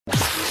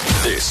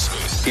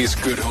This is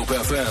Good Hope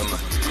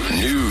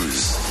FM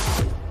News.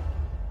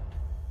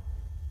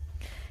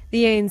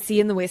 The ANC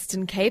in the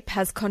Western Cape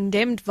has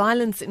condemned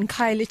violence in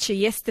Khayelitsha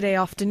yesterday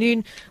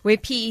afternoon, where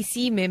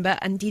PEC member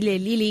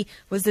Andile Lili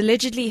was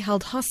allegedly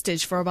held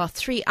hostage for about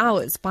 3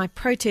 hours by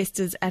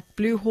protesters at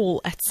Blue Hall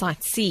at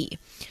Site C.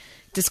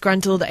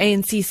 Disgruntled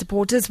ANC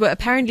supporters were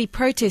apparently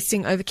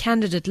protesting over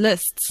candidate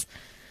lists.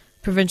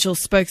 Provincial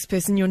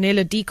spokesperson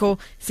Andile Lili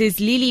says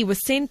Lili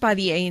was sent by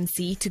the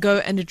ANC to go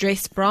and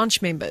address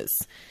branch members.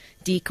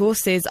 Diko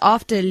says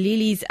after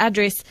Lili's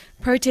address,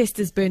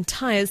 protesters burned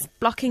tyres,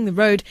 blocking the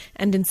road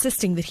and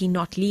insisting that he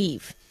not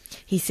leave.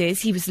 He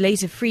says he was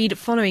later freed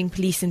following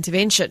police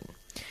intervention.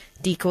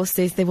 Diko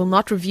says they will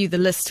not review the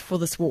list for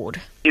this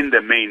ward. In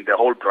the main, the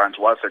whole branch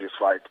was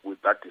satisfied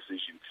with that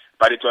decision,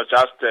 but it was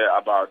just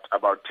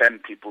about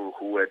 10 people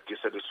who were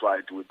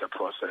dissatisfied with the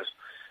process.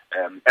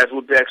 As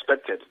would be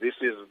expected, this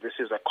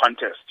is a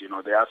contest. You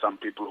know, there are some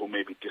people who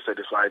may be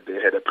dissatisfied.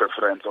 They had a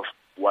preference of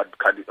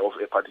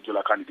a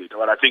particular candidate.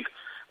 But I think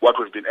what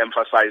we've been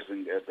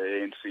emphasizing at the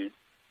ANC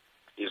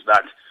is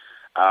that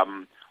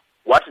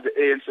what the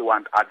ANC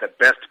want are the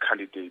best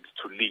candidates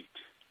to lead.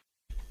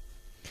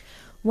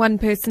 One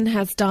person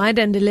has died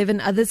and 11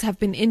 others have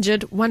been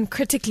injured, one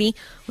critically,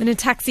 when a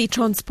taxi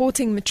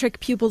transporting matric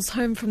pupils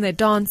home from their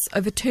dance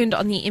overturned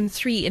on the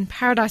M3 in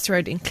Paradise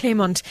Road in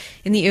Claremont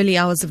in the early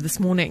hours of this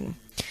morning.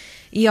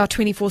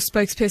 ER24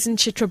 spokesperson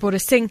Chitra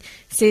Bodasingh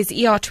says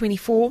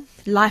ER24,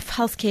 Life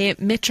Healthcare,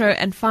 Metro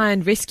and Fire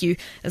and Rescue,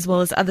 as well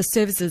as other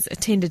services,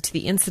 attended to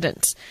the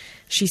incident.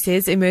 She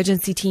says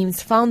emergency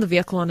teams found the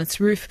vehicle on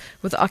its roof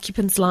with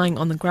occupants lying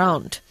on the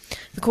ground.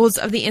 The cause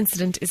of the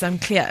incident is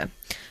unclear.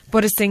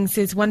 Bodasingh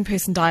says one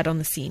person died on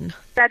the scene.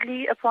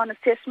 Sadly, upon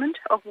assessment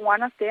of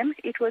one of them,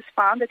 it was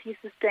found that he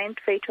sustained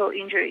fatal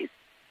injuries.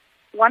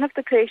 One of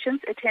the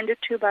patients attended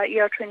to by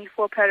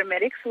ER24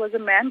 paramedics was a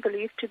man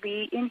believed to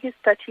be in his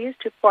 30s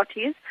to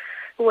 40s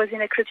who was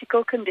in a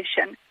critical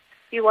condition.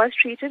 He was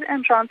treated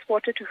and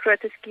transported to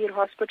Groote Schuur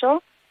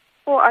Hospital.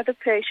 4 other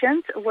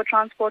patients were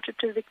transported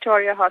to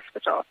Victoria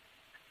Hospital.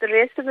 The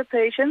rest of the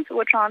patients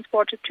were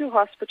transported to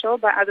hospital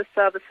by other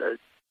services.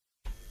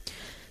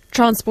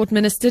 Transport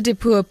Minister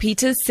Dipuo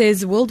Peters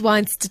says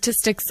worldwide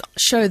statistics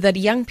show that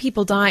young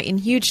people die in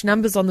huge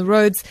numbers on the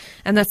roads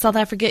and that South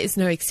Africa is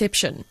no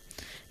exception.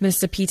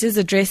 Minister Peters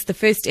addressed the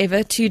first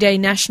ever 2-day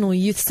National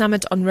Youth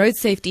Summit on road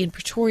safety in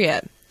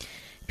Pretoria.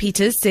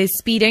 Peters says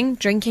speeding,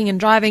 drinking and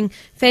driving,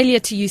 failure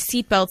to use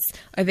seatbelts,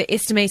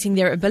 overestimating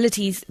their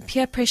abilities,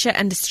 peer pressure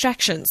and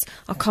distractions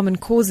are common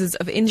causes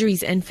of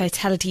injuries and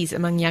fatalities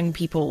among young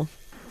people.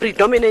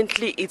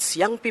 Predominantly, it's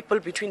young people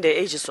between the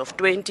ages of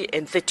 20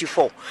 and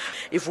 34.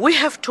 If we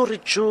have to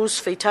reduce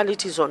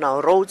fatalities on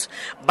our roads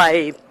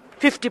by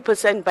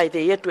 50% by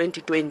the year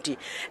 2020,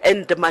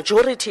 and the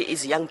majority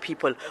is young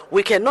people,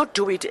 we cannot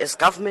do it as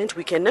government,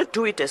 we cannot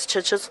do it as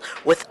churches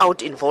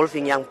without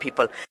involving young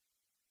people.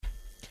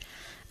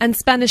 And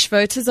Spanish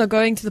voters are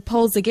going to the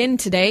polls again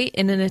today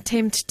in an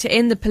attempt to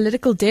end the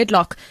political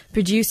deadlock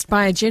produced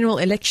by a general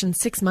election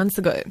 6 months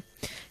ago.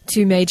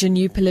 2 major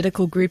new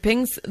political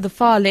groupings, the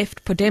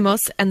far-left Podemos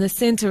and the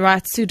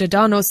centre-right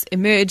Ciudadanos,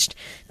 emerged,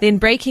 then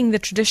breaking the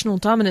traditional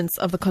dominance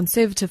of the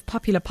Conservative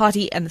Popular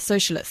Party and the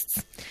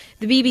Socialists.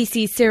 The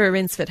BBC's Sarah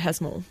Rensford has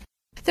more.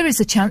 There is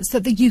a chance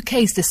that the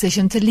UK's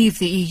decision to leave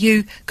the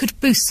EU could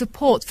boost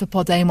support for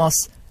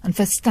Podemos and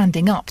for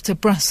standing up to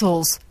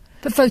Brussels.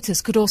 But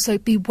voters could also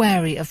be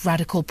wary of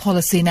radical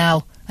policy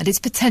now and its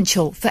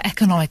potential for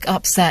economic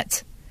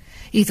upset.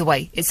 Either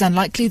way, it's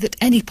unlikely that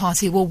any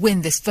party will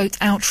win this vote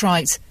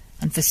outright.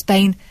 And for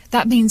Spain,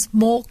 that means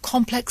more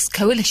complex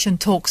coalition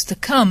talks to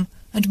come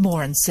and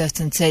more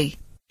uncertainty.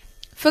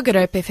 For Good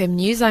Hope FM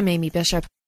News, I'm Amy Bishop.